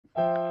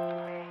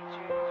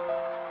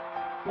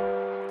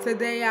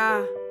Today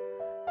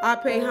I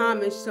pay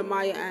homage to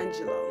Maya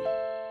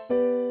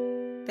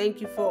Angelou. Thank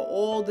you for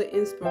all the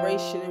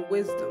inspiration and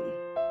wisdom.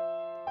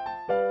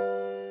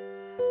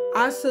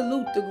 I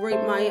salute the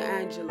great Maya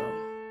Angelou.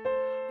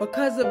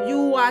 Because of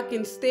you, I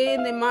can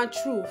stand in my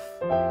truth.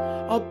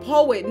 A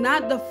poet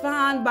not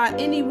defined by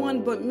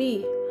anyone but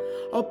me.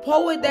 A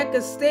poet that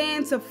can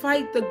stand to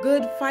fight the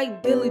good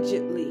fight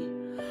diligently.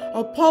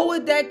 A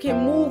poet that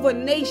can move a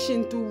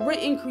nation through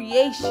written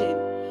creation.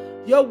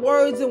 Your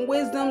words and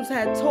wisdoms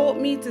had taught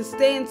me to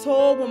stand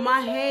tall with my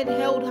head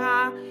held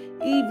high,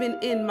 even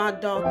in my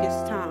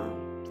darkest time.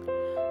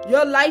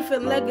 Your life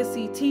and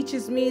legacy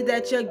teaches me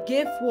that your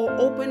gift will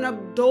open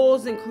up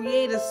doors and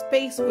create a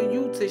space for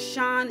you to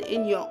shine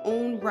in your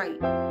own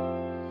right.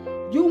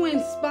 You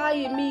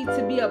inspire me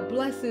to be a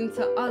blessing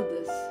to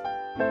others.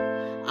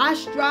 I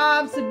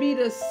strive to be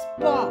the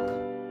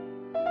spark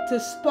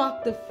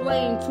the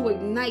flame to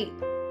ignite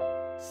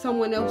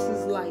someone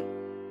else's light.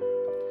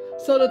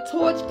 So the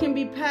torch can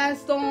be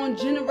passed on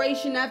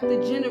generation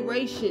after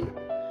generation.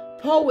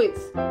 Poets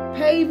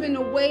paving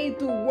the way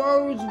through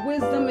words,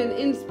 wisdom, and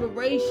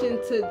inspiration.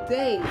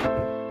 Today,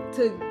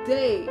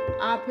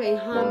 I pay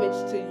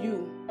homage to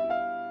you,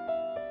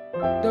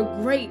 the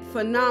great,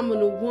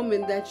 phenomenal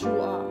woman that you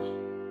are,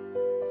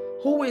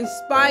 who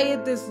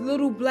inspired this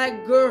little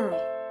black girl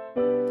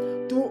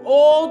through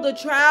all the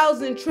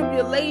trials and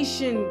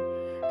tribulation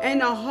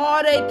and the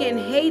heartache and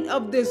hate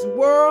of this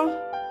world.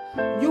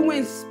 You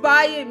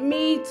inspired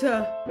me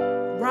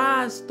to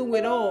rise through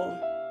it all.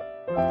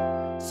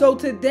 So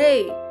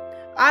today,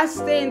 I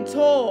stand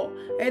tall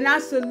and I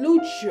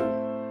salute you.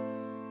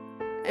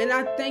 And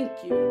I thank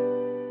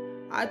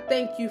you. I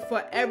thank you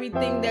for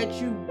everything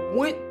that you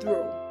went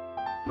through,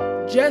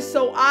 just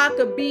so I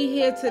could be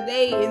here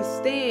today and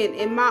stand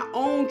in my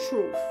own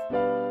truth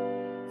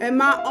and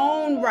my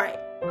own right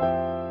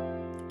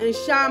and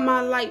shine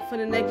my light for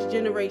the next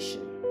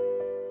generation.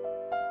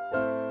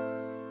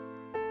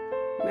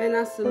 Man,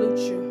 I salute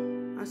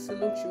you. I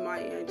salute you,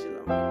 Maya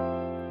Angelou.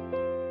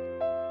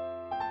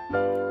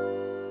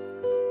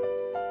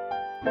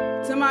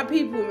 To my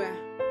people, man,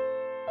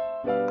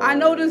 I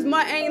know this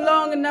month ain't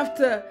long enough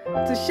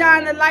to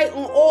shine a light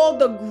on all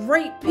the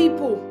great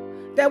people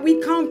that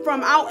we come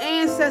from. Our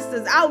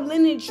ancestors, our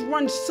lineage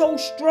runs so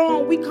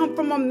strong. We come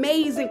from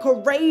amazing,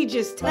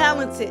 courageous,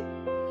 talented,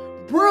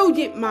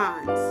 brilliant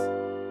minds.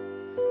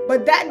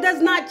 But that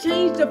does not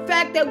change the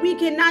fact that we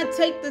cannot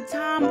take the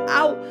time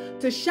out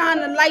to shine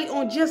a light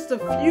on just a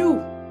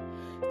few.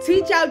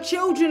 Teach our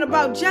children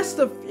about just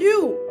a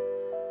few.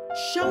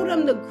 Show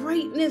them the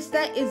greatness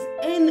that is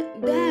in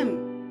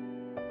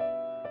them.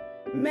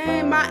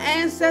 Man, my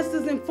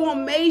ancestors in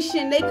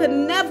formation, they could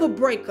never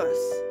break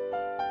us.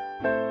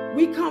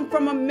 We come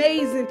from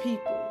amazing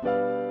people.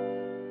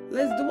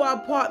 Let's do our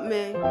part,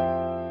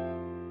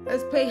 man.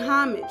 Let's pay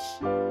homage.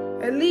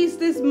 At least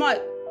this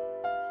month,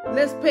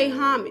 let's pay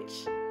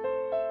homage.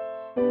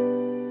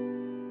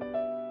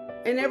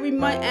 And every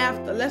month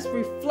after, let's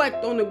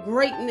reflect on the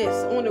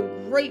greatness, on the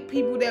great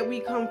people that we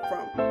come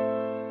from.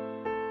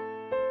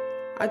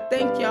 I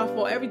thank y'all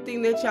for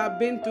everything that y'all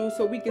been through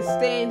so we can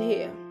stand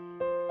here.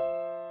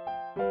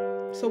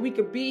 So we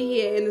could be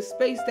here in the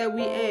space that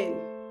we in.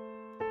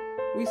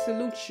 We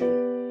salute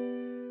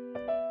you.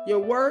 Your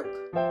work,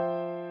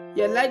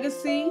 your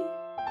legacy,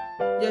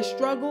 your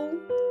struggle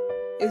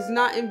is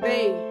not in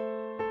vain.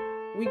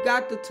 We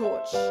got the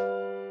torch.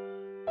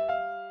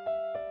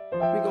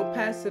 We're going to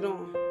pass it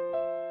on.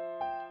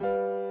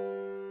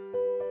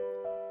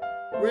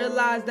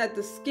 Realize that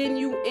the skin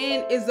you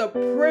in is a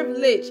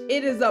privilege.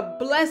 It is a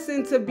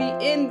blessing to be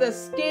in the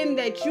skin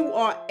that you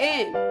are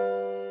in.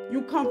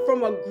 You come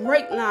from a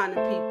great line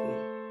of people.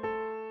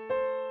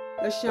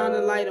 Let's shine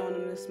a light on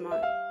them this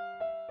month.